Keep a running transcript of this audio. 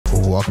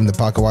Welcome to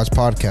Pocket Watch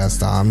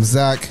Podcast. I'm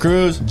Zach,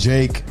 Cruz,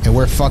 Jake, and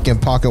we're fucking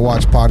Pocket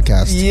Watch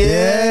Podcast.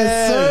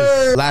 Yes,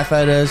 sir. Laugh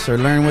at us or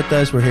learn with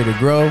us. We're here to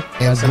grow.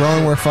 And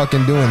growing, we're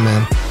fucking doing,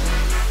 man.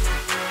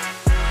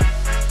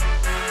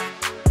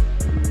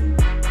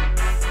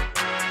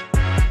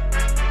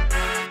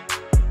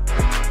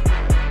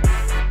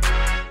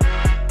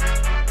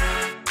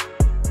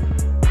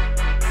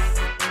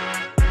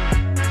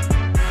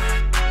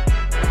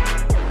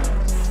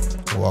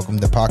 Welcome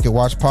to Pocket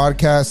Watch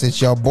Podcast.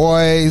 It's your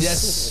boys.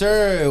 Yes,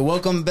 sir.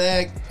 Welcome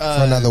back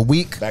for another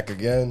week. Back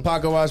again.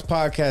 Pocket Watch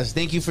Podcast.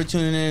 Thank you for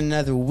tuning in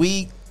another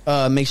week.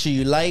 Make sure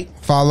you like,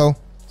 follow,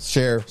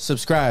 share,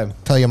 subscribe.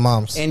 Tell your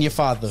moms. And your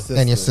father.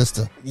 And your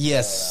sister.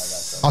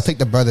 Yes. I'll take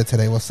the brother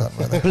today. What's up,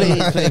 brother?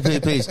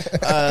 Please.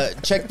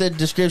 Check the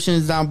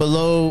descriptions down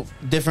below.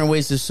 Different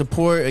ways to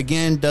support.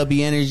 Again,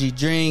 W Energy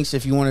Drinks.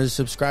 If you want to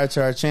subscribe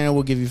to our channel,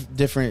 we'll give you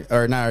different,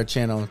 or not our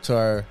channel, to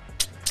our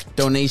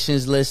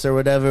donations list or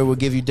whatever. We'll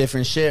give you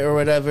different shit or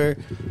whatever.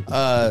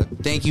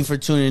 Thank you for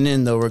tuning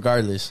in, though,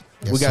 regardless.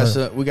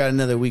 Yes, we got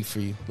another week for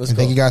you. Let's go.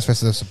 Thank you guys for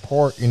the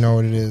support. You know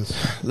what it is.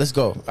 Let's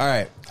go. All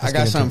right. I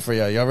got something for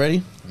y'all. Y'all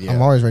ready? Yeah.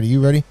 I'm always ready.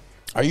 You ready?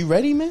 Are you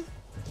ready, man?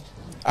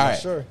 All right.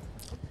 Sure.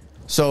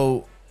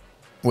 So,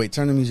 wait,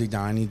 turn the music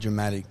down. I need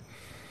dramatic.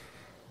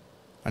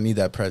 I need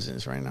that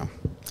presence right now.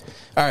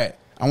 All right.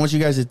 I want you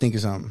guys to think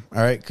of something.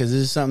 All right. Because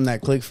this is something that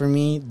clicked for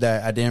me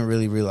that I didn't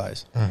really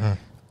realize.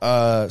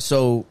 Mm-hmm.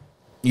 So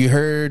you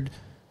heard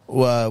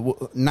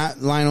not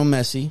Lionel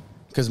Messi,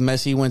 because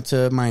Messi went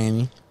to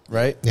Miami,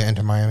 right? Yeah,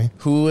 into Miami.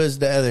 Who was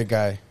the other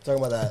guy?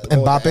 Talking about that.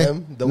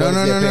 MBAPPE?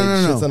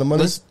 No.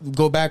 Let's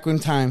go back in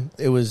time.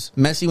 It was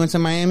Messi went to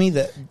Miami.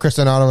 That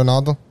Cristiano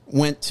Ronaldo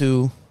went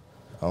to.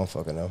 I don't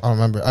fucking know. I don't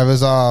remember. I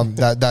was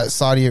that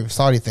Saudi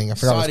thing. I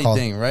forgot what it's called.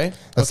 Thing, right?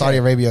 The Saudi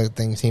Arabia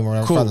thing team, or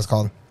whatever Cool. it's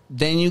called.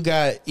 Then you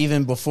got,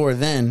 even before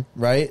then,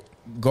 right?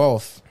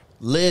 Golf.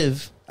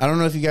 Live. I don't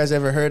know if you guys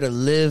ever heard of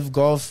Live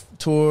Golf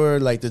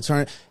Tour, like the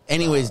turn.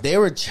 Anyways, they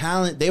were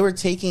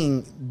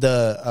taking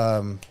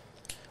the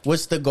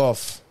what's the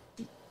golf?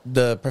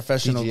 The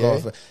professional PGA?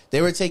 golf.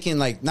 They were taking,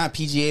 like, not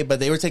PGA, but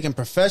they were taking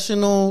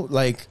professional,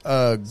 like,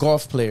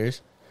 golf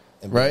players.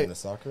 And right? The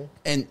soccer?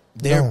 And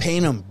they're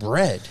paying them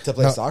bread To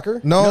play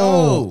soccer?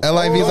 No. No.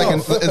 LIV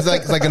is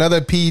it's like another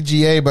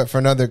PGA, but for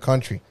another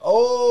country.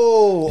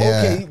 Oh,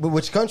 Yeah. okay. But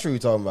which country are we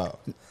talking about?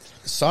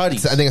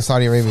 Saudis. I think it's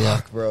Saudi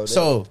Arabia. Bro,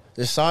 So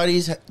the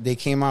Saudis, they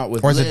came out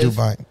with Or is it Live.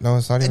 Dubai? No,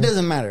 it's Saudi It Arabia.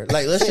 doesn't matter.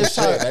 Like, let's just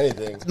talk.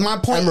 anything. My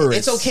point, Emirates.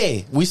 it's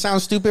okay. We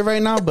sound stupid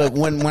right now, but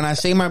when I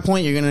say my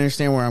point, you're going to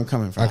understand where I'm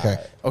coming from. Okay.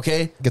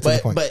 Okay? Get to the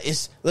point. But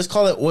let's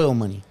call it oil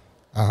money.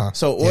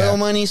 So oil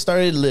money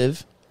started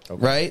Live,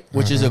 right?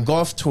 Which is a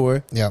golf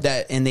tour.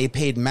 Yep. And they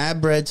paid mad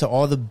bread to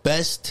all the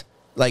best,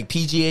 like,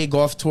 PGA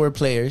golf tour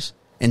players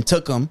and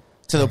took them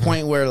to the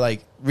point where,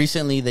 like,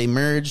 recently they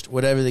merged,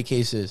 whatever the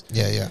case is.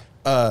 Yeah.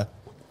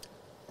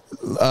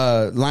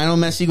 Lionel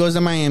Messi goes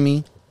to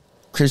Miami.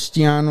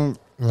 Cristiano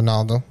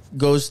Ronaldo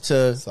goes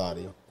to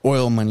Saudi.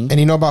 oil money. And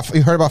you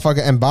heard about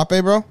fucking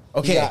MBAPPE, bro?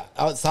 Okay.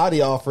 Yeah,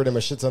 Saudi offered him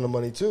a shit ton of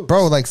money, too.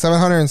 Bro, like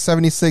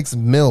 776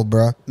 mil,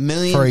 bro.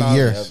 $1 for a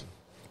year. Yeah.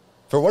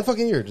 For one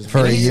fucking year. Just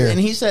For a year. And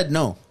he said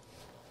no.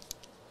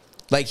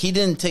 Like, he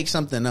didn't take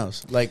something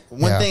else. Like,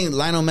 one thing,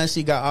 Lionel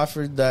Messi got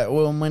offered that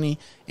oil money,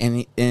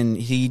 and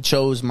he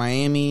chose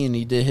Miami, and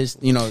he did his,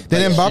 Did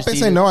Mbappe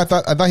say no? I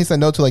thought he said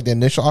no to, like, the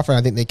initial offer. And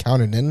I think they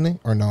countered, didn't they?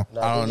 Or no?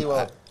 No, I think he don't.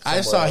 went I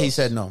saw somewhere he else.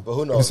 said no. But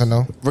who He knows? said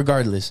no.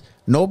 Regardless,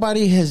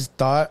 nobody has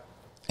thought,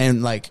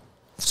 and, like,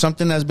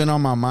 something that's been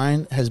on my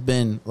mind has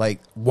been, like,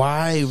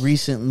 why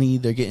recently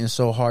they're getting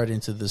so hard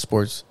into the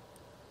sports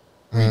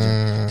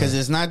region. Because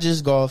it's not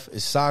just golf,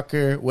 it's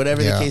soccer,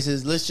 whatever the case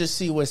is. Let's just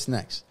see what's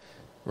next,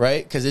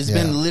 right? Because it's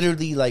been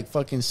literally, like,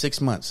 fucking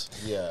 6 months.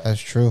 Yeah. That's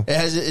true.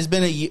 It's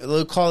been a year.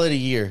 Let's call it a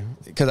year,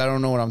 because I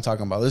don't know what I'm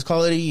talking about. Let's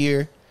call it a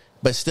year,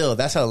 but still,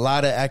 that's a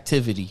lot of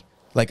activity.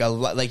 Like, a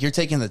lot. Like, you're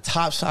taking the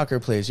top soccer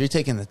players, you're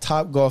taking the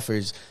top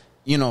golfers,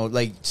 you know,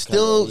 like,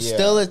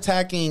 still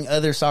attacking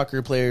other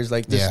soccer players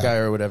like this guy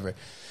or whatever.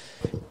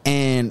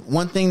 And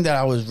one thing that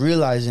I was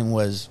realizing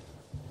was,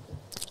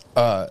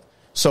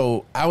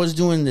 so I was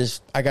doing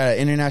this. I got an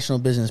international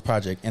business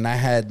project, and I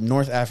had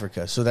North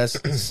Africa. So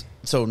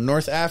so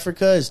North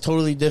Africa is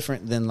totally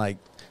different than like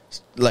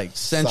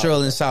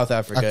Central and South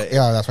Africa.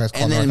 That's why it's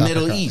called and then North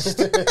Middle Africa.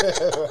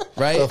 East,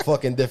 right? So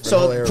fucking different.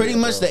 whole So area, pretty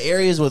much bro. the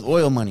areas with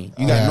oil money.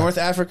 You got North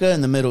Africa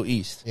and the Middle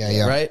East.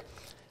 Yeah. Right?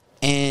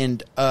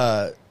 And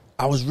I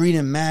was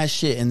reading mad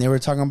shit, and they were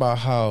talking about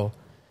how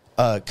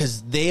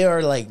because they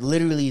are, like,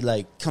 literally,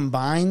 like,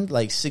 combined,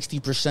 like,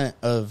 60%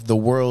 of the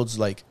world's,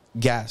 like,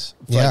 gas,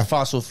 like,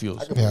 fossil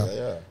fuels.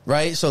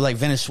 Right? So, like,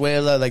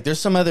 Venezuela, like, there's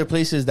some other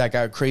places that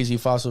got crazy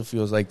fossil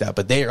fuels like that,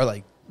 but they are,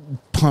 like,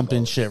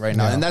 pumping shit right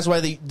now. And that's why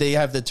they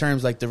have the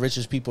terms, like, the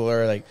richest people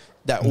are, like,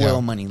 that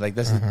oil money. Like,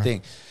 that's the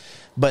thing.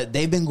 But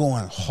they've been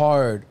going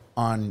hard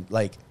on,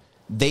 like,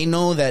 they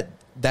know that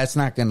that's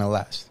not going to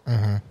last.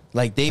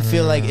 Like, they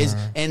feel like it's,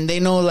 and they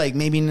know, like,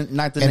 maybe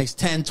not the next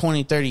 10,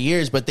 20, 30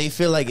 years, but they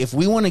feel like if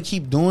we want to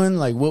keep doing,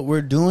 like, what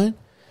we're doing,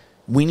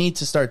 we need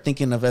to start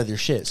thinking of other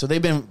shit. So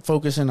they've been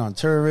focusing on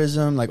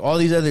tourism, like all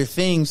these other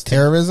things.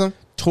 Terrorism?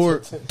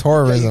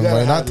 Tourism,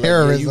 right? Not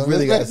terrorism. You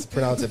really got to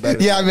pronounce it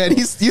better. Yeah, man.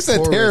 You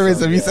said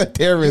terrorism. Yeah. You said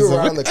terrorism. You were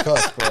right on the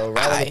cusp, bro.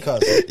 Right on the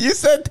cusp. You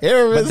said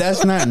terrorism. But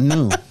that's not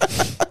new.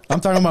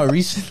 I'm talking about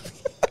recently.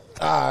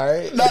 All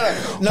right. No.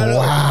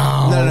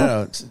 Wow.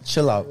 No.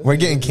 Chill out. We're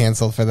getting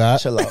canceled for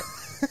that. Chill out.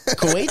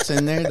 Kuwait's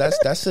in there. That's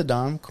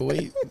Saddam.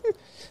 Kuwait.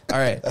 All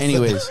right.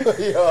 Anyways,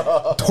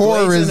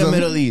 Kuwait's in the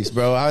Middle East,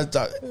 bro.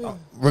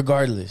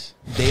 Regardless,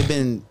 they've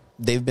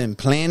been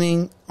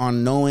planning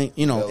on knowing,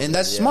 and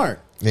that's smart.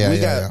 Yeah, we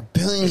got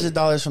billions of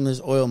dollars from this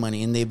oil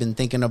money, and they've been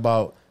thinking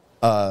about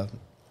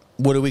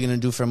what are we gonna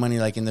do for money,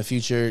 like in the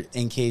future,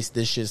 in case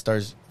this shit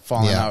starts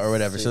falling out or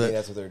whatever. So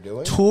that's what they're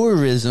doing.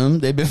 Tourism.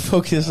 They've been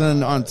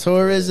focusing on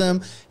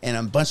tourism and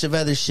a bunch of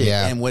other shit.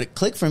 Yeah. And what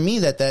clicked for me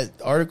that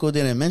article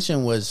didn't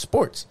mention was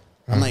sports.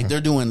 I'm like,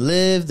 they're doing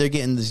live. They're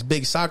getting these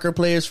big soccer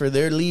players for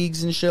their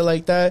leagues and shit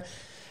like that.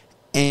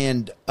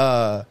 And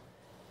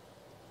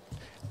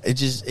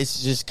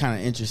it's just kind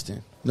of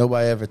interesting.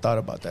 Nobody ever thought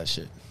about that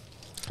shit.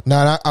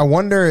 Now, I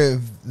wonder if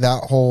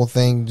that whole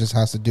thing just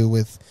has to do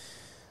with.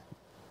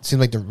 It seems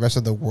like the rest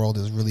of the world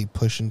is really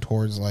pushing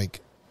towards like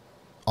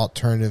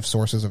alternative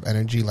sources of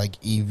energy, like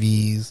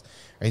EVs.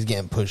 It's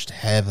getting pushed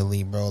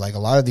heavily, bro. Like a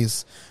lot of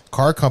these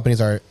car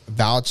companies are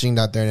vouching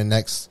that they're in the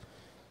next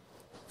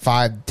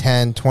 5,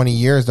 10, 20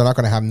 years, they're not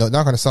going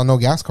to sell no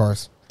gas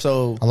cars.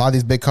 So a lot of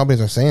these big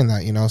companies are saying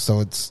that, so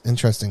it's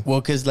interesting.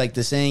 Well, because like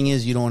the saying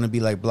is, you don't want to be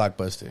like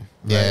Blockbuster. Right?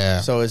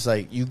 Yeah. So it's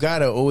like you got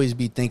to always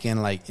be thinking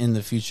like in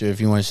the future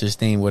if you want to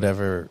sustain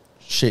whatever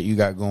shit you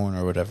got going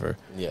or whatever.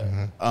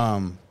 Yeah.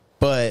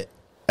 But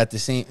at the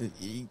same,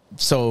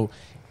 and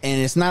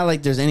it's not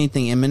like there's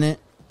anything imminent.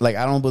 Like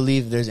I don't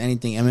believe there's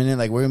anything imminent.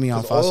 Like we're gonna be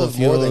on fossil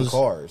fuels more than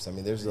cars. I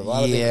mean, there's a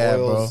lot of things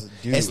oils bro.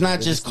 do. It's not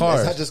just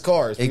cars. It's not just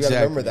cars. You Exactly.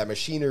 gotta remember that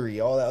machinery,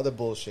 all that other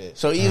bullshit.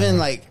 So even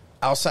like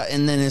outside,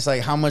 and then it's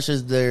like how much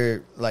is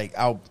their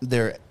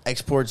their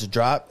exports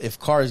drop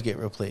if cars get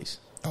replaced?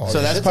 So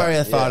that's probably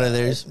a thought of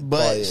theirs.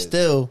 But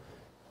still,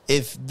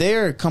 if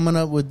they're coming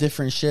up with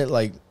different shit,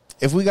 like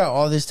if we got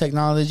all this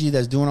technology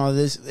that's doing all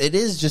this, it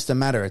is just a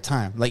matter of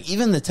time. Like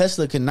even the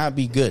Tesla could not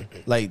be good.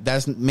 Like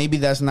that's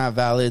not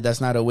valid.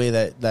 That's not a way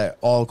that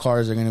all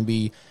cars are going to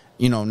be,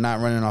 not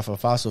running off of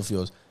fossil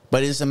fuels.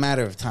 But it's a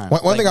matter of time.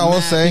 One thing I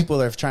will say,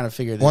 people are trying to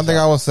figure this out. One thing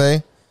I will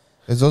say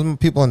is those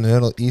people in the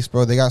Middle East,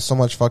 bro, they got so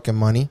much fucking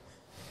money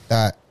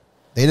that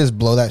they just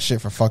blow that shit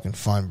for fucking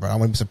fun, bro. I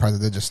wouldn't be surprised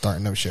if they're just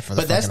starting up shit for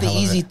the But that's fucking the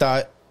hell of easy it.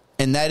 thought.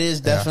 And that is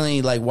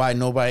definitely like why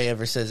nobody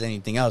ever says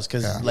anything else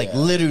because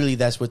literally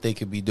that's what they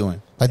could be doing.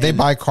 Like they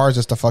buy cars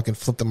just to fucking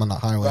flip them on the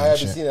highway. I And haven't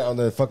shit. seen it on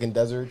the fucking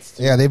deserts.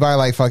 Too. Yeah, they buy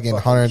like fucking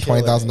Fucking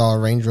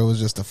 $120,000 Range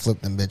Rovers just to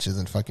flip them bitches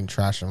and fucking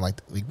trash them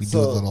like we do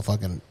with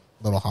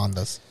little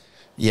Hondas.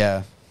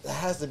 Yeah. It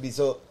has to be.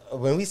 So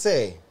when we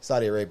say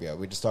Saudi Arabia,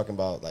 we're just talking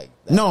about like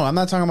that. No, I'm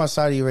not talking about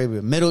Saudi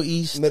Arabia. Middle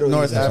East,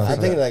 North East. Africa.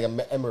 I'm thinking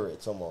like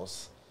Emirates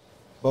almost.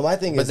 But my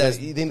thing is,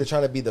 you think they're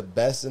trying to be the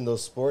best in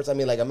those sports? I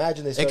mean, like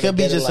imagine they. It could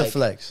be just a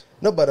flex.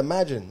 No, but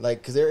imagine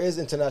because there is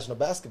international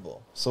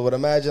basketball. So would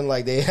imagine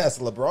they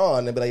ask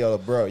LeBron and be like, "Yo,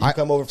 bro, you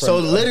come over for so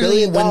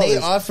literally $1 when they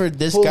billion. offered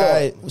this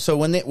guy, so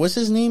when they what's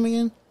his name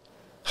again?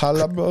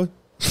 Halabro.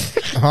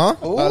 Huh?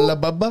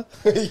 Alababa.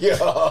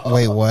 Yeah.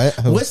 Wait, what?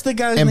 Who? What's the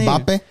guy's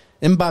MBAPPE? name?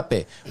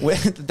 Mbappe.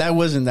 That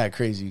wasn't that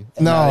crazy.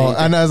 No,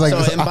 and I was like,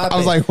 Mbappe, I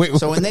was like, wait.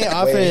 So when they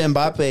offered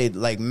Mbappe,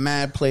 like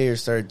mad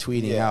players started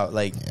tweeting out,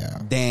 like,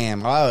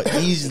 damn, I'll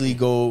easily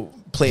go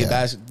play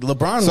basketball.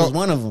 LeBron was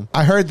one of them.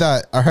 I heard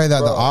that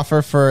the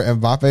offer for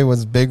Mbappe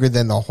was bigger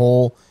than the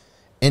whole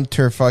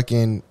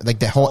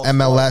the whole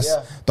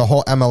MLS, the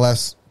whole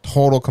MLS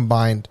total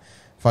combined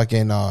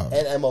fucking and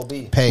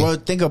MLB pay. Well,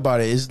 think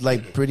about it. It's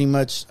like pretty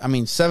much. I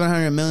mean,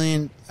 700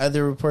 million.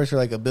 Other reports are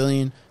like $1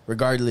 billion.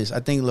 Regardless,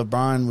 I think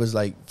LeBron was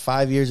like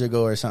 5 years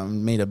ago or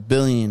something made $1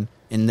 billion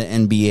in the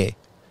NBA.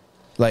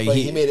 Like but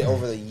he made it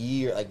over the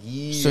year, like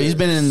years. So he's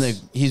been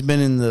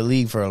in the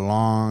league for a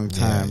long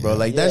time, bro.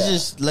 Like that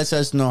just lets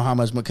us know how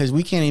much because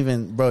we can't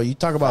even, bro. You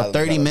talk about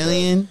 30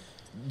 million.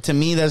 To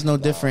me, that's no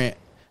different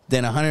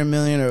than 100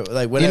 million or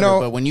like whatever.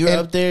 But when you're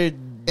up there,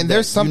 and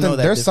there's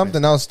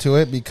something else to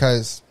it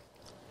because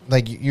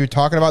like you're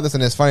talking about this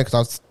and it's funny because I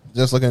was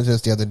just looking into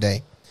this the other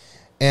day.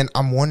 And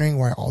I'm wondering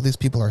why all these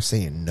people are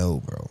saying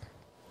no, bro.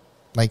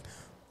 Like,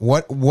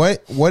 what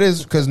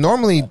is... Because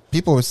normally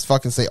people would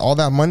fucking say, all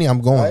that money,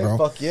 I'm going, bro.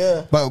 Fuck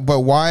yeah. But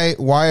why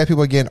are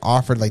people getting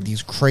offered, like,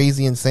 these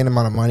crazy, insane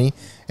amount of money,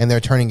 and they're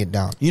turning it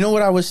down? You know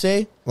what I would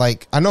say?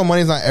 Like, I know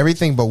money's not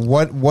everything, but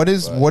what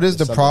is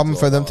the problem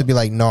for them to be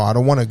like, no, I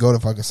don't want to go to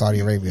fucking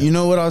Saudi Arabia? You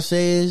know what I'll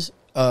say is,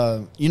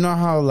 you know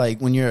how, like,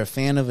 when you're a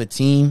fan of a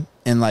team...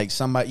 And like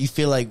you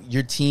feel like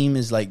your team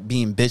is like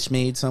being bitch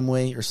made some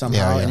way or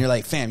somehow, and you're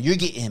like, fam, you're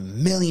getting $1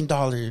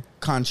 million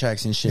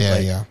contracts and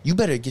shit. You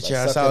better get your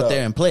ass out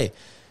there and play.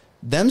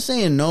 Them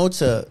saying no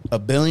to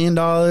 $1 billion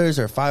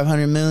or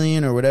 500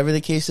 million or whatever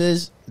the case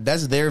is,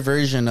 that's their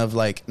version of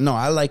like, no,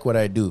 I like what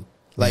I do.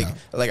 Like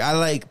I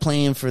like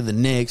playing for the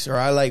Knicks or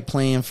I like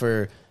playing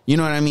for You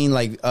know what I mean?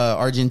 Like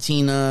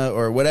Argentina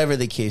or whatever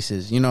the case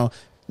is. You know,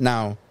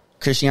 now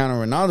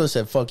Cristiano Ronaldo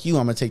said, "Fuck you,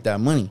 I'm gonna take that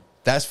money."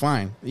 That's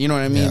fine. You know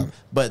what I mean? Yeah.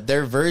 But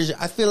their version,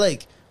 I feel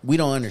like we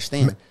don't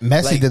understand.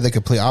 Messi like, did the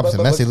complete opposite.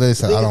 Messi literally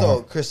said, "I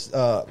don't."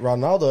 Though,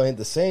 Ronaldo ain't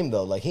the same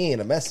though. Like he ain't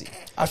a Messi.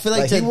 I feel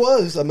like he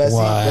was a Messi,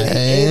 but he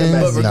ain't a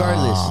Messi. But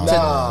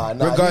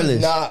regardless,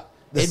 regardless, not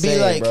the it'd same,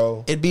 be like,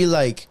 bro. It'd be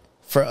like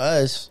for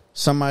us,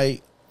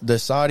 the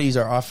Saudis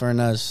are offering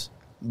us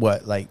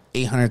what, like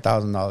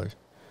 $800,000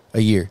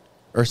 a year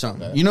or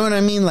something. Okay. You know what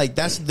I mean? Like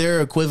that's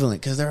their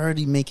equivalent because they're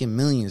already making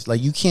millions.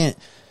 Like you can't,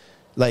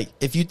 like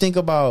if you think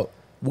about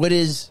what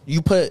is,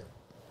 you put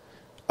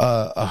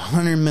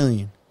 100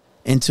 million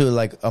into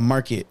like a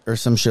market or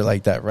some shit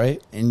like that,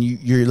 right? And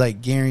you're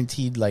like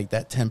guaranteed like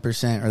that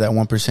 10% or that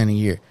 1% a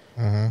year.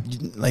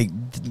 Like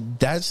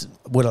that's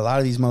what a lot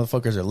of these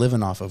motherfuckers are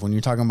living off of when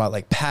you're talking about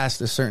like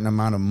past a certain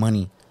amount of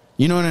money.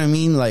 You know what I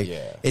mean? Like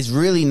it's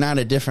really not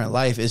a different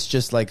life. It's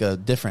just like a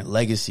different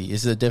legacy.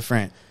 It's a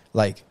different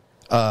like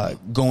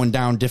going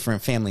down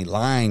different family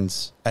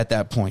lines at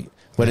that point.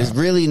 But it's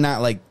really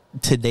not like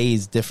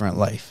today's different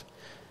life.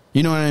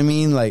 You know what I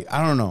mean? Like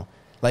I don't know.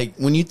 Like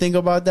when you think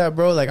about that,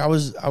 bro, like I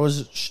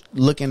was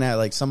looking at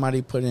like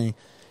somebody putting,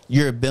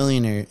 you're a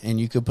billionaire and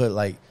you could put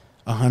like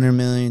 100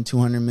 million,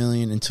 200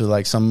 million into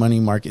like some money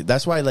market.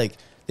 That's why like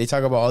they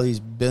talk about all these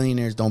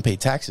billionaires don't pay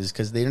taxes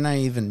because they're not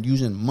even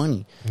using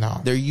money.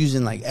 No, they're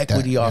using like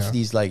equity off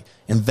these like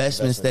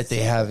investments that they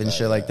have and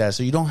shit like that.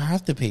 So you don't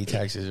have to pay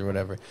taxes or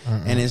whatever.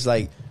 And it's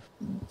like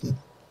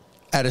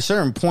at a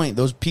certain point,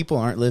 those people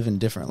aren't living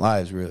different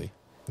lives really.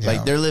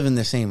 Like they're living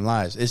the same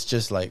lives. It's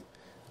just like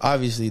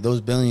obviously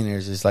those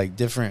billionaires is like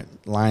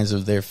different lines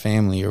of their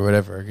family or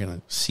whatever are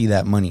gonna see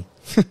that money.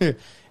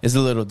 It's a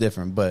little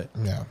different, but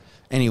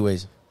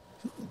anyways,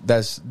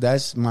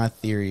 that's my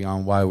theory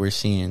on why we're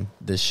seeing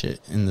this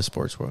shit in the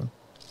sports world,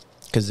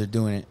 because they're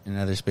doing it in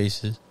other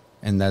spaces,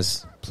 and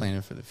that's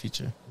planning for the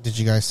future. Did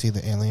you guys see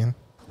the alien?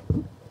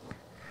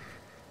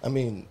 I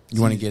mean,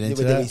 you want to get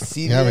into that? Did we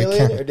see the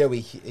alien, or did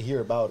we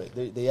hear about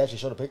it? They actually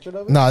showed a picture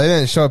of it? No, they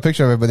didn't show a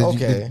picture of it,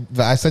 but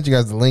but I sent you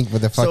guys the link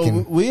with the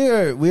fucking. So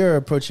we are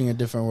approaching a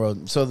different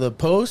world. So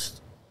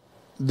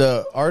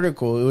the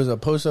article, it was a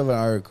post of an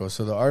article.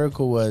 So the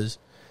article was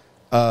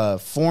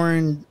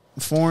foreign.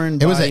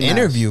 It was an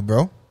interview,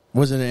 bro.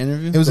 Was it an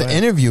interview? It was an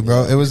interview,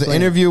 bro. It was an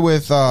interview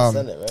with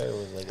Senate, right? It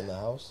was like in the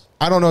House.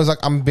 I don't know. It's like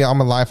I'm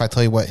gonna lie if I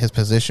tell you what his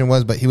position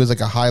was, but he was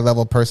like a high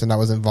level person that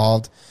was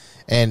involved,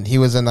 and he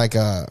was in like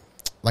an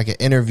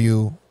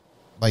interview,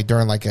 like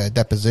during like a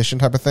deposition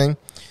type of thing,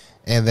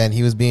 and then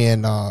he was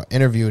being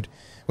interviewed,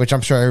 which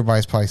I'm sure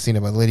everybody's probably seen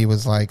it. But the lady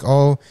was like,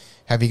 "Oh,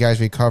 have you guys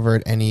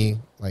recovered any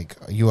like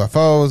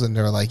UFOs?" And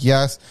they were like,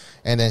 "Yes."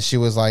 And then she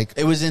was like,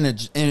 "It was in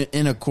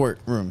a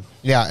courtroom."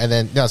 Yeah, and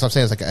then that's what I'm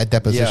saying. It's like a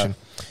deposition.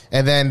 Yeah.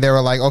 And then they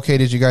were like, "Okay,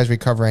 did you guys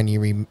recover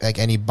any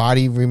any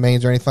body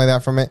remains or anything like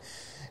that from it?"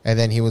 And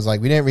then he was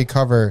like, "We didn't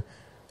recover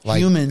like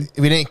human.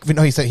 We didn't."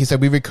 No, he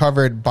said we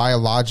recovered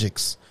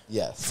biologics.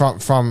 Yes. From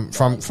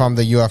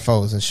the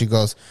UFOs. And she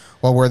goes,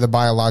 "Well, were the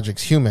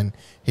biologics human?"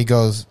 He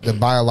goes, "The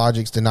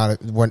biologics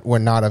were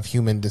not of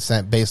human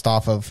descent based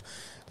off of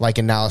like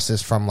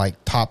analysis from like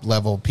top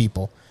level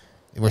people.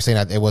 We're saying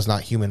that it was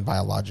not human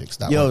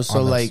biologics."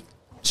 So like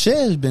shit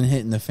has been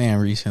hitting the fan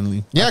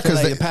recently. Yeah,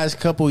 because like the past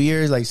couple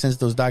years, like since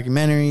those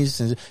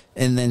documentaries,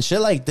 and then shit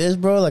like this,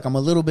 bro. Like I'm a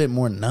little bit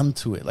more numb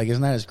to it. Like it's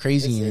not as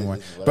crazy anymore,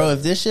 bro.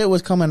 If this shit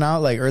was coming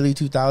out like early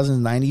 2000s,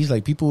 90s,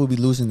 like people would be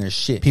losing their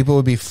shit. People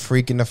would be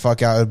freaking the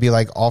fuck out. It would be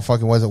like all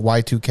fucking, was it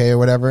Y2K or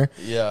whatever?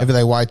 Yeah, it'd be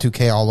like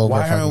Y2K all over.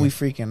 Why aren't we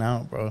freaking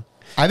out, bro?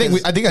 I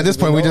think at this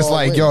point we just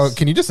like, yo,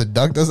 can you just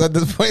abduct us at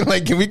this point?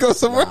 Like, can we go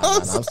somewhere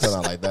else? Nah, I'm still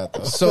not like that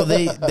though. So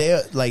they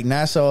like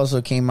NASA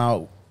also came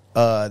out.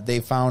 They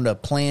found a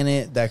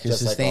planet that could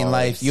sustain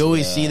life. You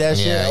always see that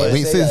shit. Yeah,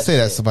 we say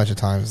that a bunch of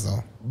times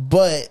though.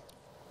 But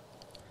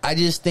I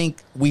just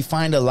think we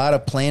find a lot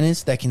of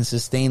planets that can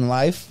sustain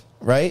life,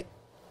 right?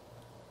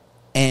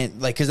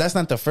 And like, because that's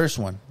not the first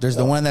one. There's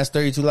the one that's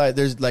 32 light.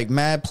 There's like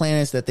mad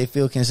planets that they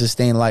feel can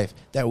sustain life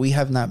that we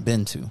have not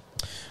been to.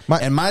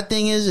 My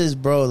thing is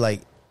bro,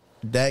 like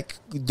that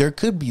there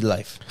could be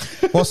life.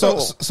 Well, so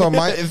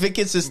if it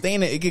can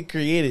sustain it, it could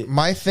create it.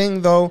 My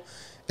thing though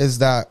is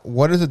that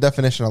what is the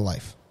definition of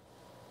life?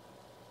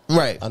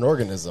 Right, an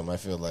organism. I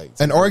feel like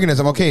an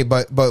organism. Okay,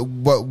 but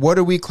what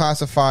do we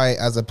classify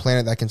as a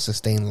planet that can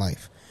sustain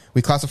life?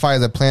 We classify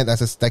as a planet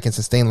that can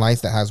sustain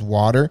life, that has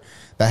water,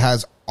 that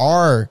has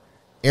our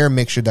air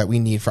mixture that we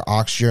need for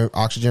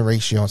oxygen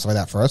ratio and stuff like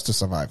that for us to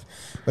survive.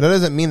 But that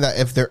doesn't mean that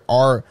if there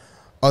are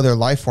other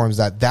life forms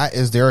that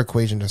is their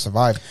equation to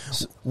survive.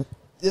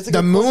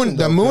 The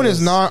moon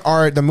is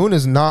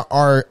not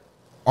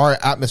our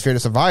atmosphere to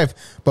survive,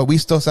 but we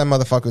still send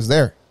motherfuckers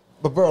there.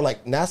 But bro,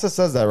 like NASA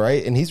says that,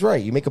 right? And he's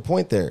right. You make a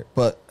point there.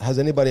 But has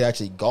anybody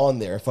actually gone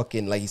there?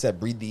 Fucking, like he said,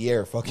 breathe the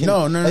air. Fucking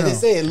no. Like they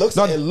say, it looks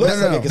like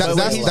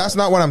that's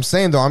not what I'm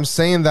saying though. I'm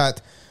saying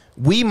that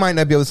we might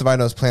not be able to survive on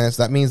those planets.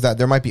 That means that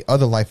there might be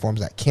other life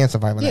forms that can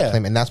survive on that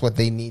planet, and that's what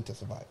they need to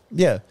survive.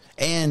 Yeah,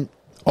 and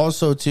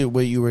Also, too,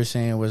 what you were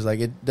saying was like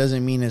it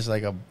doesn't mean it's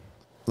like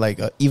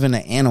even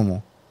an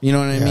animal. You know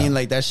what I mean?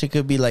 Like that shit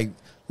could be like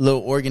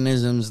little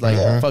organisms like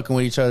fucking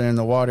with each other in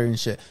the water and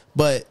shit.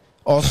 But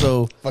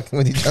also fucking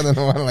with each other in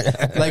the water,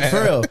 like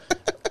for real.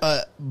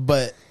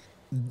 But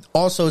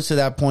also to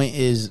that point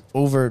is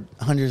over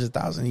hundreds of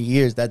thousands of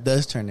years that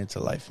does turn into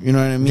life. You know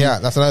what I mean? Yeah,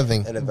 that's another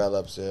thing. It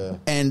develops, yeah.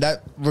 And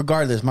that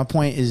regardless, my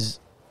point is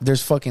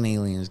there's fucking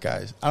aliens,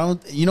 guys.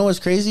 You know what's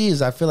crazy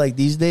is I feel like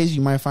these days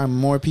you might find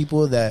more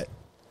people that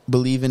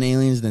believe in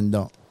aliens than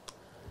don't.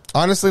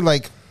 Honestly,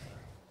 like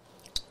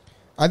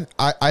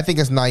I think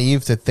it's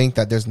naive to think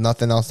that there's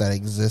nothing else that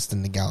exists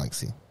in the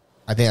galaxy.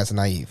 I think that's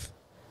naive.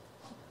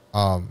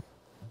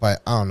 But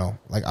I don't know.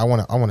 Like I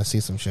want to see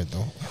some shit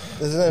though.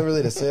 There's nothing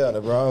really to say on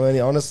it, bro. I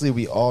mean, honestly,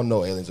 we all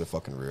know aliens are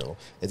fucking real.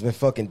 It's been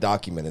fucking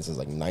documented since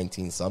like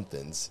 19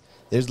 somethings.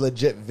 There's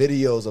legit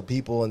videos of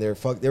people and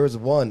there was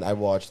one I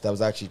watched that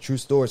was actually true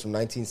stories from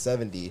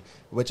 1970,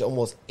 which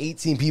almost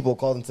 18 people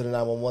called into the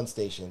 911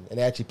 station and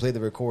they actually played the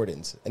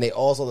recordings and they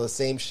all saw the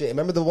same shit.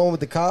 Remember the one with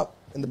the cop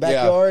in the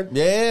backyard?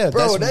 Yeah,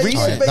 bro, that's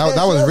recent.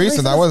 That was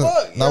recent. That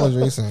was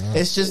recent.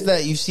 Yeah. It's just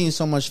that you've seen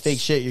so much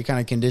fake shit. You're kind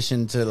of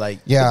conditioned to like.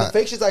 Yeah, but the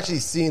fake shit's actually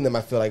seeing them.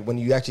 I feel like when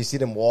you actually see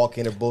them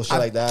walking or bullshit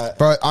like that.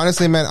 But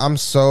honestly, man,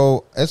 it's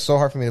so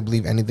hard for me to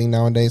believe anything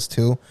nowadays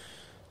too,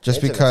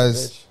 just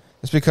because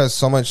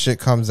so much shit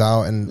comes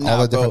out and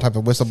all the different type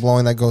of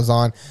whistleblowing that goes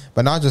on.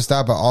 But not just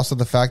that, but also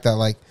the fact that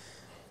like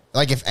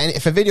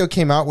if a video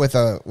came out with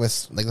like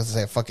let's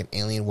say a fucking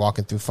alien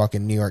walking through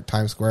fucking New York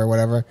Times Square or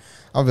whatever,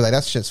 I'll be like,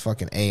 that shit's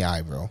fucking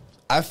AI, bro.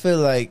 I feel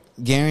like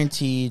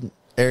guaranteed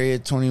Area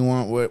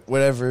 21,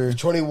 whatever.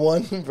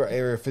 21 for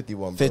Area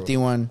 51, bro.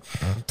 51.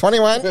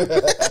 21.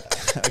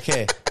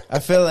 Okay, I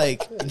feel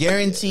like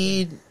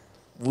guaranteed.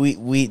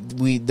 We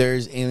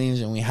there's aliens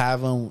and we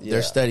have them. Yeah.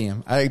 They're studying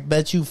them. I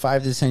bet you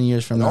 5 to 10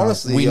 years from now,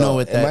 honestly, we know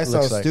what that it might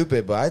looks sound like.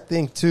 stupid, but I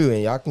think too,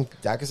 and y'all can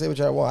say what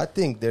y'all want. I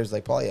think there's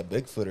like probably a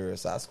Bigfoot or a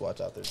Sasquatch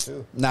out there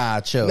too.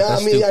 Nah, chill. Nah,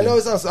 That's I mean, stupid. I know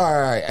it sounds all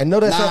right. I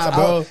know that sounds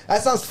bro.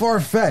 That sounds far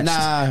fetched.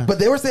 Nah, but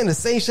they were saying the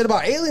same shit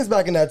about aliens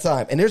back in that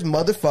time. And there's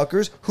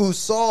motherfuckers who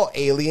saw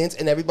aliens,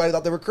 and everybody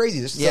thought they were crazy.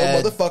 There's still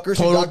motherfuckers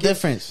who total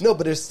difference. No,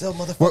 but there's still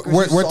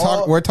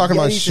motherfuckers. We're talking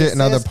about shit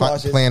in other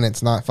Sasquatches.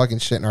 planets, not fucking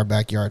shit in our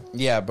backyard.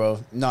 Yeah, bro.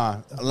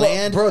 Nah,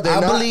 land. Bro, they're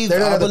not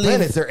on other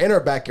planets. They're in our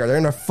backyard. They're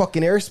in our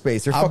fucking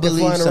airspace. They're fucking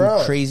flying some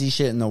around. crazy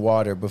shit in the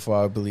water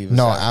before I believe.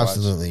 No,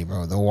 absolutely,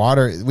 bro. The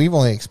water. We've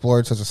only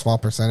explored such a small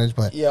percentage,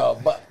 but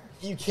But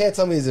you can't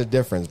tell me there's a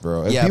difference,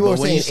 bro. If Yeah, people were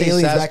but when saying you say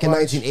aliens back in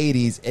Sasquatch-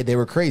 1980s, they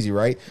were crazy,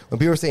 right? When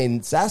people were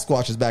saying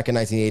Sasquatches back in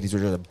 1980s, were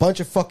just a bunch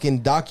of fucking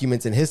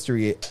documents in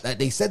history that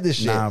they said this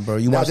shit. Nah, bro,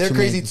 now they're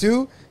crazy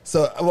too.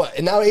 So what?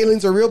 And now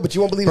aliens are real, but you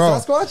won't believe bro, in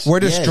Sasquatch?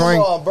 we're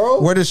destroying, Come on,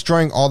 bro. We're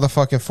destroying all the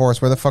fucking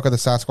forests. Where the fuck are the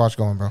Sasquatch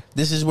going, bro?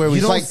 This is where we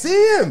You don't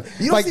see him.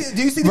 You don't see.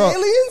 Do you see bro, the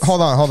aliens?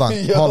 Hold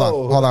on, Yo.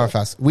 hold on,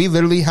 fast. We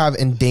literally have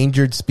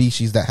endangered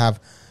species that have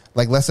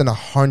like less than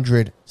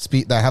 100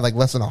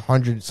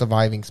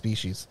 surviving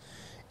species,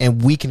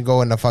 and we can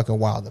go in the fucking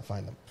wild and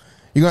find them.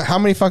 How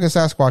many fucking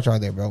Sasquatch are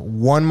there, bro?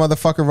 One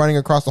motherfucker running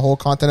across the whole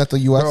continental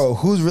U.S. Bro,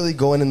 who's really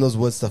going in those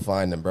woods to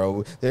find them,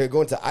 bro? They're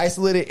going to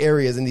isolated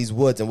areas in these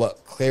woods and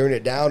clearing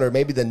it down, or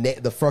maybe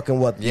the fucking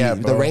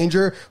the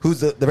ranger, who's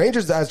the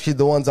ranger's actually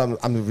the ones I'm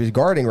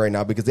regarding right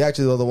now, because they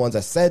actually are the ones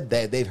that said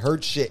that they've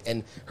heard shit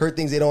and heard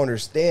things they don't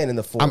understand in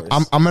the forest.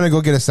 I'm gonna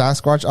go get a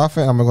Sasquatch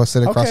outfit. I'm gonna go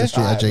sit across the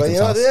street at Jacob's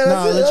house.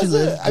 I'll let you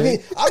live. I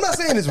mean, I'm not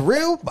saying it's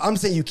real, but I'm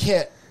saying you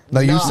can't. No,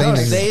 you saying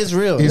say it's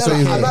real.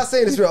 I'm not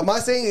saying it's real. I'm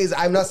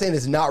not saying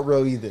it's not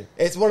real either.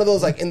 It's one of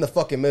those like in the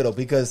fucking middle,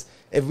 because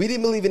if we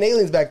didn't believe in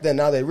aliens back then,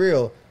 now they're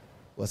real.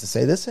 What's to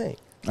say this ain't?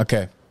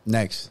 Okay,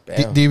 next.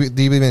 Do you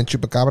believe in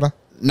Chupacabra?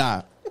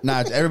 Nah.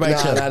 Everybody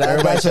chill. Nah,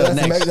 Everybody chill.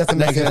 that's Next. the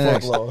Mexican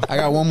Next. folklore. I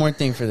got one more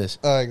thing for this.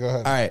 All right, go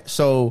ahead. All right,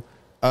 so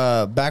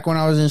back when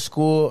I was in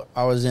school,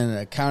 I was in an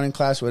accounting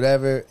class,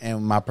 whatever,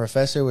 and my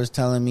professor was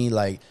telling me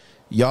like,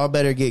 y'all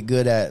better get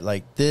good at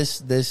like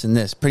this, and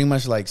this. Pretty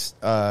much like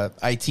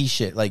IT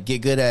shit. Like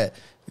get good at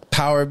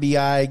Power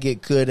BI,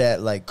 get good at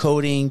like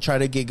coding, try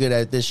to get good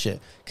at this shit.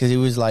 Cause it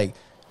was like,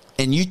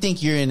 and you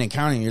think you're in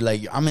accounting, you're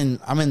like, I'm in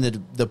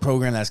the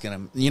program that's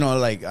gonna,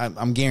 like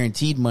I'm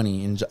guaranteed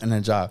money in a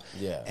job.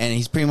 Yeah. And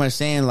he's pretty much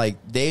saying like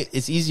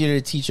it's easier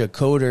to teach a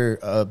coder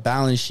a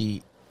balance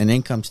sheet, an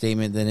income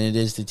statement, than it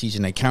is to teach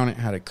an accountant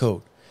how to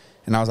code.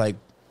 And I was like,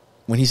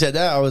 when he said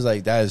that, I was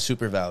like, that is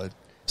super valid.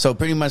 So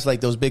pretty much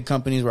like those big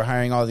companies were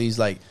hiring all these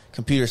like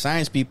computer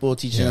science people,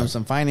 teaching them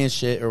some finance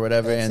shit or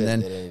whatever, and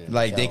then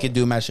like they could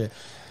do my shit.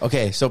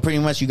 Okay, so pretty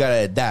much you gotta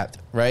adapt,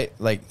 right?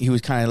 Like he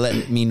was kind of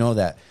letting me know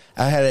that.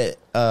 I had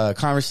a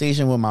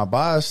conversation with my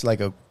boss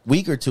like a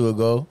week or two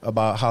ago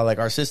about how like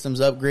our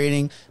system's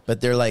upgrading, but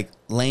they're like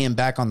laying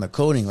back on the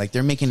coding, like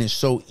they're making it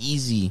so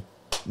easy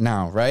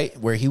now, right?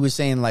 Where he was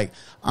saying like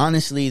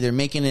honestly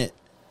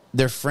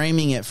they're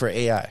framing it for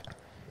AI.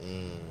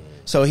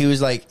 So he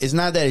was like, it's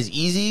not that it's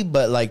easy,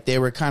 but like they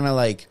were kind of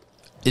like,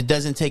 it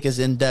doesn't take as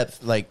in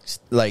depth like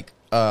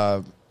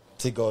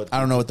to go. I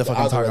don't know what the fuck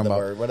I'm talking about.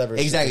 Or whatever.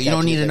 Exactly. You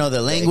don't need to know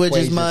the language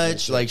as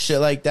much, like shit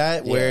like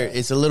that, where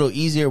it's a little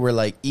easier. Where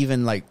like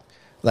even like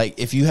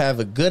if you have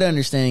a good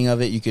understanding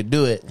of it, you could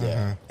do it.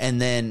 Yeah.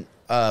 And then,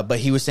 but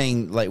he was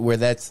saying like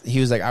he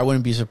was like, I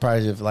wouldn't be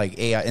surprised if like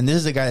AI, and this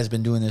is a guy that's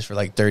been doing this for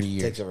like 30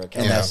 years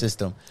in that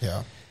system.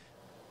 Yeah.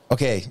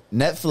 Okay,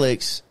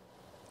 Netflix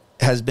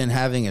has been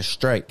having a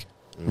strike,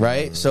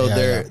 right? So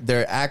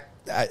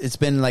it's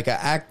been like an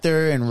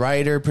actor and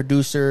writer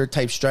producer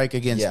type strike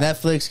against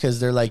Netflix because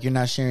they're like, you're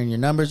not sharing your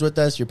numbers with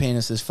us, you're paying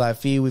us this flat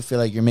fee, we feel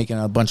like you're making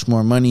a bunch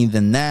more money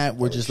than that,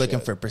 we're just looking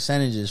for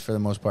percentages for the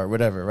most part,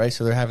 whatever, right?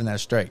 So they're having that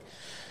strike.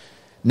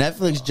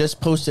 Netflix just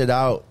posted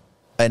out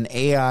an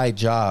AI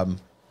job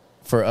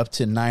for up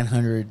to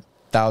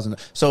 $900,000.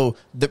 So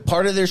the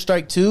part of their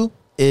strike too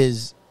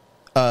is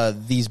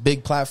these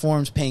big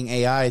platforms paying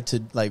AI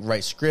to like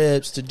write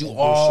scripts, to do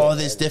all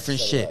this different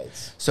shit.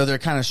 So they're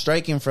kind of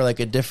striking for like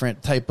a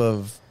different type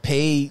of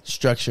pay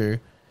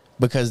structure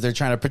because they're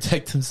trying to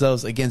protect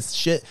themselves against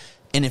shit.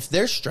 And if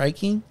they're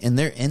striking and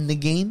they're in the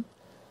game,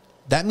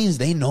 that means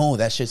they know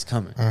that shit's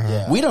coming.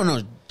 We don't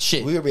know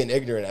shit. We were being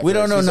ignorant. We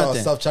don't know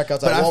nothing. Self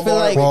checkouts but at I feel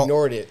Walmart, like we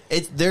ignored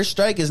it. Their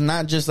strike is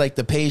not just like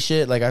the pay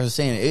shit. Like I was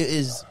saying, it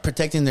is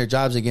protecting their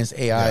jobs against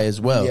AI as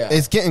well. Yeah.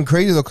 It's getting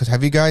crazy though, because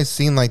have you guys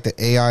seen like the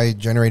AI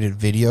generated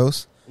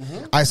videos?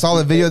 I saw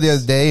the video the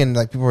other day, and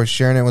like people were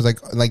sharing it. It was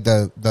like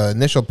the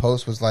initial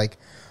post was like,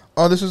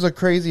 "Oh, this was a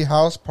crazy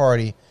house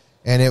party,"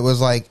 and it was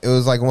like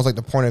almost like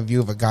the point of view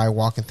of a guy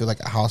walking through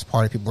like a house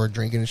party. People were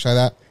drinking and shit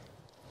like that.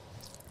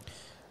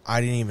 I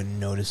didn't even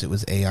notice it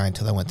was AI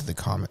until I went to the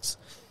comments.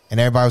 And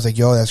everybody was like,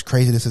 yo, that's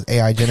crazy. This is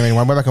AI generated.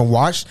 When I went back and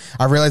watched,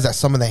 I realized that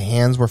some of the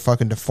hands were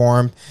fucking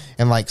deformed.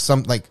 And like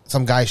some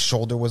guy's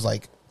shoulder was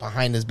like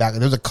behind his back.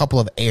 There's a couple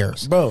of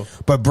airs. Bro.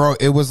 But bro,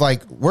 it was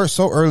like, we're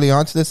so early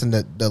on to this, and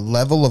the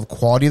level of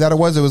quality that it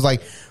was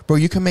like, bro,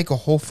 you can make a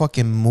whole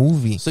fucking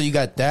movie. So you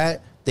got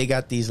that. They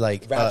got these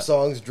like rap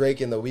songs,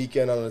 Drake in the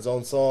Weeknd on his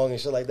own song and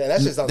shit like that.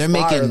 That shit sounds they're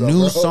fire, making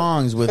new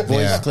songs with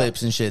voice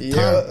clips and shit.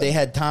 Yeah. They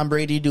had Tom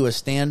Brady do a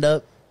stand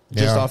up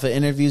just off of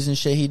interviews and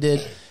shit he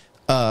did.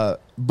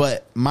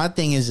 But my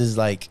thing is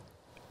like,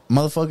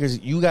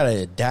 motherfuckers, you gotta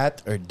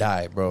adapt or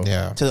die, bro.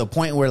 Yeah. To the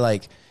point where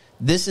like,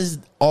 this is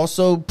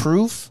also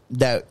proof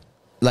that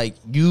like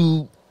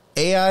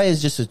AI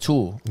is just a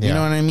tool. You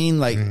know what I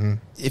mean? Like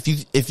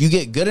if you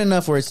get good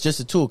enough where it's just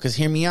a tool, because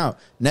hear me out.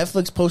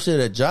 Netflix posted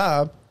a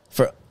job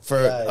for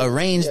a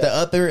range. The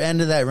upper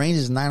end of that range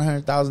is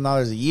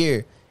 $900,000 a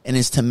year, and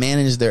it's to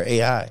manage their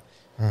AI.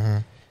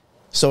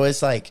 So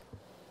it's like,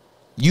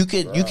 you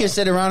could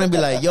sit around and be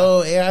like,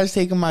 yo, AI's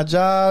taking my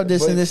job,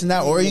 this and this and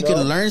that. Or you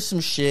could learn some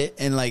shit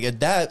and like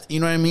adapt,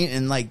 you know what I mean?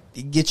 And like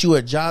get you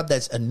a job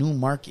that's a new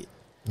market.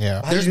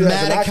 Yeah. There's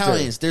mad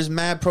accountants, there's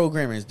mad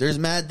programmers, there's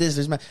mad this,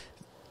 there's mad.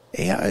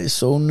 AI is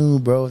so new,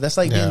 bro. That's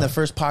like being the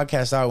first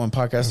podcast out when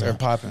podcasts are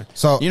popping.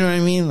 So you know what I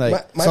mean?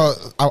 Like, so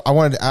I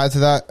wanted to add to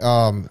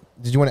that.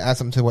 Did you want to add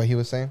something to what he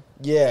was saying?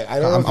 Yeah, I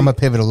don't know. I'm gonna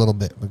pivot a little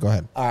bit, but go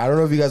ahead. I don't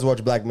know if you guys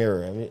watch Black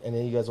Mirror. And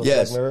then you guys watch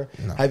Black Mirror.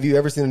 No. Have you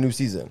ever seen a new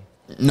season?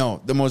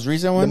 No, the most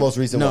recent one. The most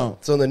recent one.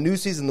 So in the new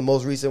season, the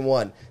most recent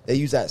one, they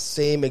use that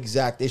same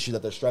exact issue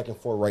that they're striking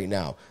for right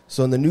now.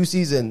 So in the new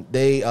season,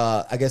 they,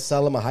 I guess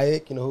Salma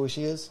Hayek, you know who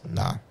she is?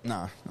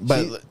 Nah.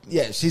 But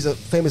she's a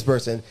famous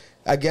person.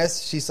 I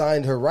guess she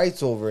signed her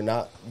rights over,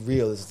 not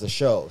real, this is a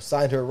show,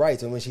 signed her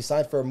rights. And when she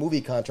signed for a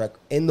movie contract,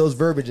 in those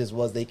verbiages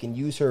was they can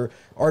use her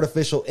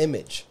artificial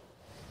image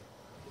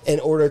in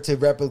order to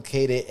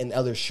replicate it in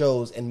other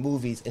shows and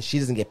movies, and she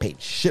doesn't get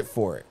paid shit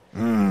for it.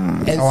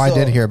 I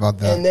did hear about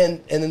that. And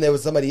then there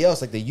was somebody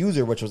else, like the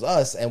user, which was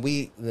us, and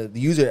the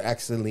user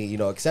accidentally,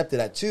 accepted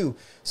that too.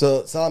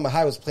 So Salma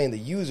Hayek was playing the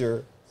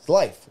user's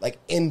life, like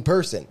in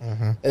person,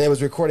 and it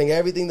was recording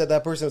everything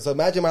that person. So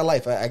imagine my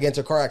life. I get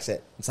into a car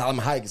accident. Salma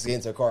Hayek gets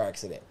into a car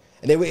accident,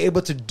 and they were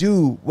able to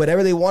do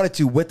whatever they wanted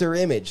to with their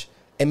image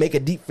and make a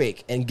deep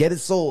fake and get it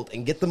sold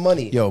and get the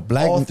money.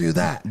 All through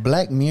that.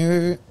 Black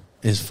Mirror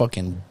is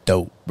fucking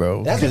dope,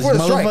 bro. That's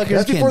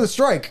before the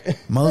strike.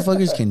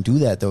 Motherfuckers can do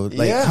that though.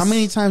 Like, how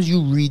many times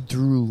you read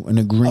through an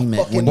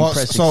agreement when you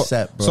press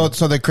accept, bro?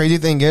 So the crazy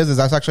thing is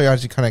that's actually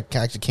kind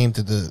of came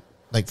to the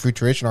like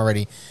fruition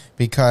already,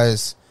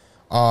 because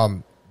you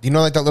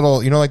know like that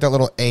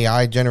little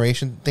AI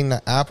generation thing,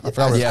 that app. I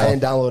forgot what it's called. I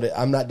didn't download it.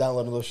 I'm not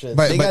downloading those shit.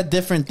 But they got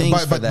different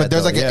things. But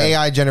there's like an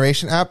AI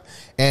generation app,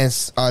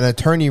 and an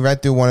attorney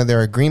read through one of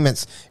their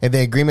agreements, and the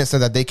agreement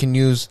said that they can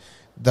use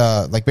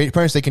pretty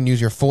much they can use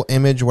your full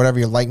image, whatever,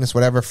 your likeness,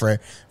 whatever, for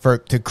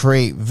to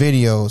create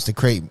videos, to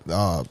create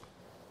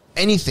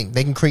anything.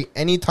 They can create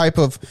any type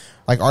of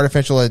like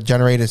artificial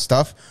generated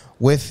stuff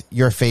with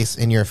your face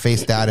and your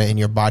face data and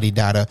your body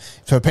data.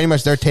 So pretty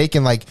much they're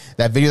taking like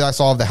that video that I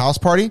saw of the house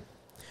party.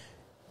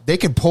 They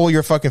could pull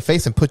your fucking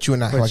face and put you in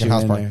that fucking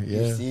house party.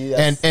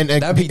 And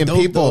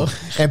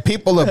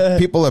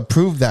people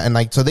approve that, and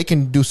like so they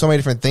can do so many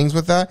different things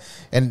with that.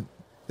 And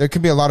there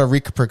could be a lot of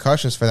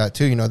repercussions for that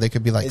too. You know, they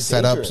could be like It's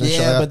setups dangerous. and shit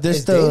Yeah, like but that. there's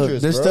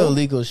It's still bro.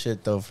 legal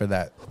shit though for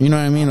that. You know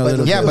what I mean? A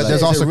little Yeah, bit but of there's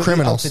that. also Is it really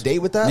criminals. up to date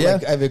with that. Yeah.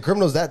 Like, I mean,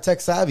 criminals that tech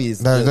savvy is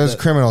There's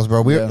criminals,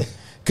 bro. Yeah.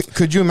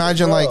 Could you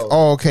imagine Bro. like,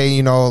 oh, okay,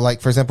 you know,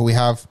 like for example, we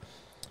have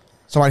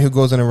somebody who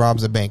goes in and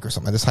robs a bank or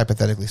something. Just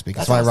hypothetically speaking,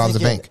 That's somebody what I robs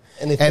was a bank, thinking.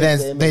 and And they fake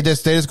then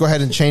the they just go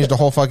ahead and change the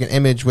whole fucking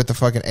image with the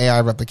fucking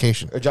AI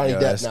replication. or Johnny Yeah,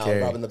 Depp that's now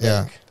scary. robbing the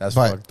Yeah, bank. That's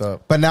but, fucked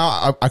up. But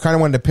now I kind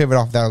of wanted to pivot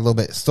off that a little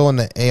bit. Still in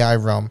the AI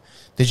realm.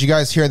 Did you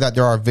guys hear that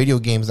there are video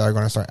games that are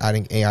going to start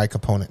adding AI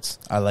components?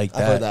 I like I've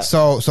that. heard that.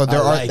 So there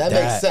I are like That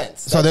that. makes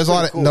sense. so there's a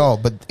lot of no,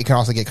 but it can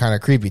also get kind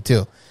of creepy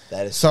too.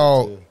 That is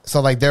So true, too. so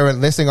like they were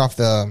listing off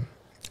the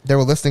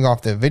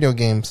video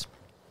games,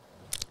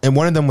 and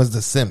one of them was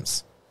The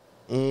Sims.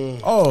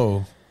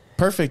 Oh,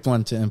 perfect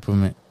one to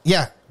implement.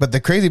 Yeah, but the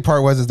crazy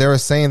part was is they were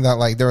saying that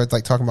like they were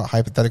like talking about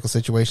hypothetical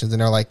situations,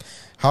 and they're like,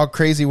 how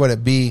crazy would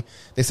it be?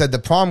 They said the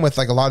problem with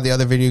like a lot of the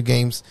other video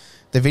games,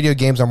 the video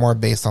games are more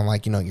based on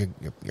like, you know, you're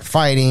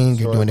fighting,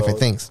 you're Story doing different mode.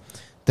 things.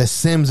 The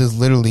Sims is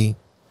literally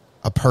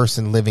a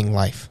person living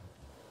life,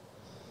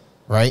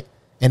 right?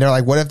 And they're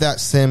like, what if that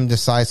Sim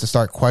decides to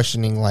start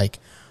questioning like,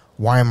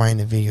 why am I in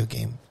a video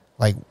game?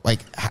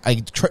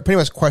 Pretty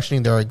much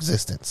questioning their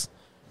existence,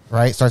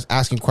 right? Starts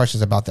asking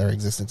questions about their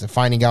existence and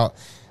finding out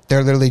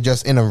they're literally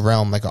just in a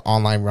realm, like an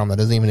online realm that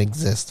doesn't even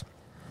exist.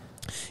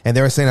 And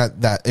they were saying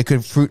that it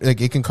could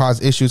it can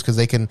cause issues because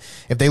they can,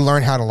 if they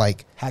learn how to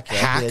like Hack your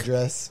IP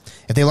address.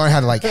 if they learn how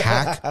to like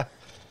hack,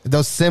 if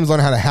those Sims learn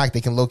how to hack,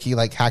 they can low key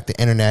like hack the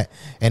internet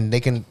and they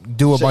can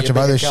do a Shut bunch your of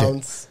bank other shit.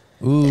 accounts.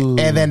 Ooh.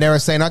 And then they were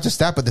saying not just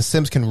that, but the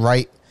Sims can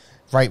write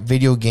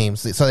video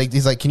games. So like,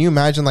 he's like, can you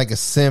imagine like a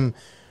Sim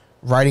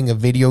writing a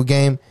video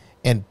game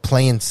and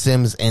playing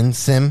Sims in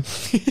Sim?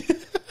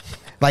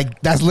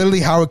 Like that's literally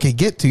how it could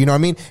get to, you know what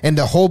I mean? And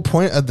the whole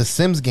point of the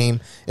Sims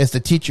game is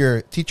to teach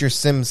your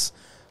Sims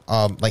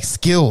like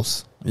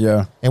skills.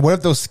 Yeah. And what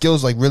if those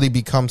skills like really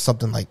become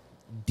something like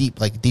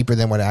deeper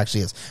than what it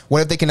actually is?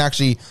 What if they can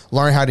actually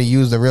learn how to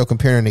use the real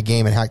computer in the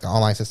game and hack the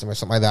online system or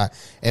something like that,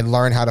 and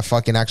learn how to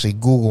fucking actually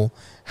Google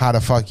how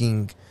to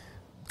fucking,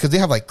 because they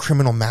have like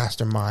criminal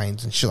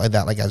masterminds and shit like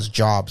that, like as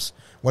jobs.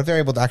 What if they're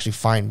able to actually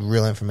find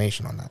real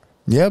information on that?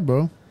 Yeah,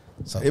 bro.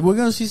 So Hey, we're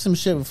gonna see some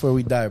shit before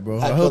we die, bro.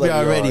 I feel hope like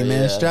y'all we ready, are,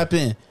 man. yeah.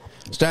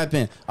 Strap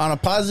in. On a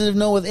positive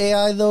note with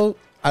AI though,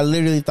 I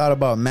literally thought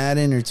about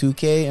Madden or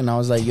 2K, and I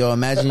was like, yo,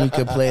 imagine you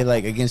could play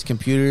like against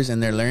computers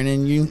and they're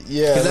learning you.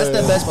 Yeah, because that's the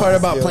learning best part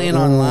about skills. playing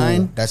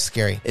online. that's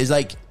scary. Is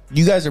like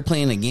you guys are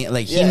playing a game.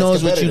 Like Yeah, he it's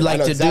knows what you competitive. I like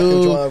know to exactly do.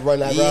 what you wanna run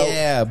that route.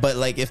 Yeah, but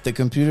like if the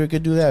computer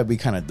could do that, it'd be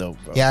kind of dope,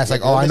 bro. Yeah, it's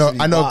like, Yeah, oh, I know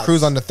literally bots.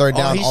 Cruz on the third Oh,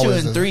 down. he's always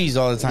shooting does. threes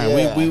all the time.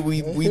 Yeah.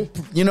 We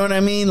you know what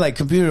I mean? Like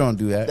computer don't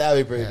do that.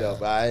 That'd be pretty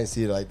dope. I didn't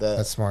see it like that.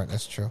 That's smart.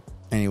 That's true.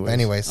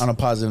 Anyways, on a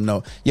positive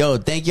note, yo,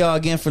 thank y'all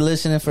again for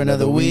listening for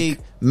another week.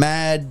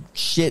 Mad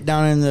shit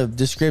down in the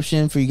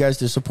description for you guys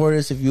to support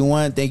us if you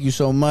want. Thank you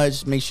so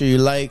much. Make sure you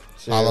like.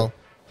 Sure. Follow.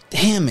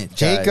 Damn it,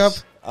 Jacob.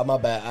 guys. My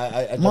bad.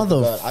 I jumped Mother-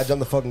 the gun. I jumped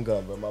the fucking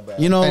gun, bro. My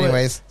bad. You know what?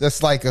 Anyways,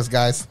 just like us,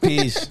 guys.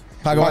 Peace.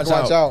 Pocket watch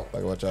out. Watch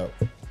out. Watch out.